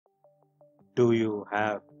Do you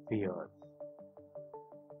have fears?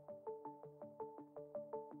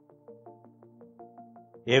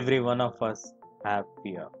 Every one of us have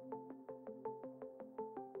fear.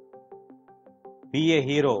 Be a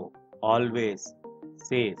hero always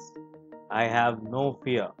says, I have no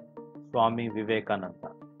fear. Swami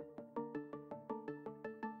Vivekananda.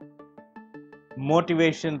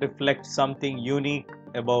 Motivation reflects something unique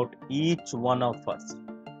about each one of us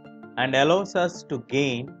and allows us to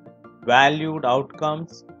gain valued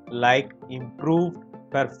outcomes like improved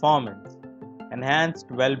performance, enhanced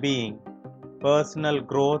well-being, personal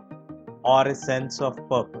growth, or a sense of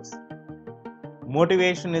purpose.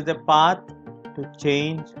 Motivation is a path to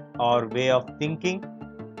change our way of thinking,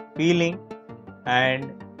 feeling,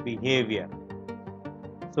 and behavior.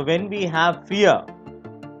 So when we have fear,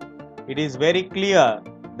 it is very clear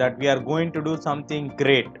that we are going to do something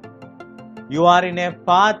great. You are in a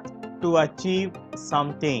path to achieve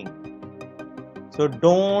something. So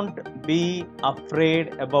don't be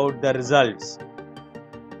afraid about the results.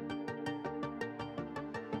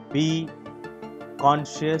 Be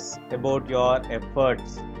conscious about your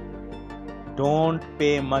efforts. Don't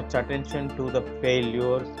pay much attention to the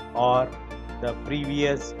failures or the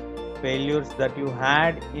previous failures that you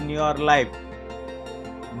had in your life.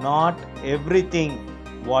 Not everything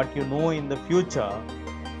what you know in the future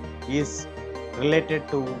is related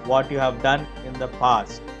to what you have done in the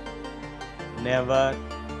past. Never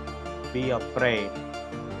be afraid.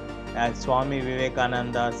 As Swami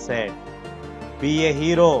Vivekananda said, be a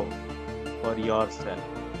hero for yourself.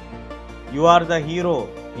 You are the hero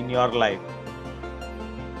in your life.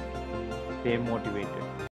 Stay motivated.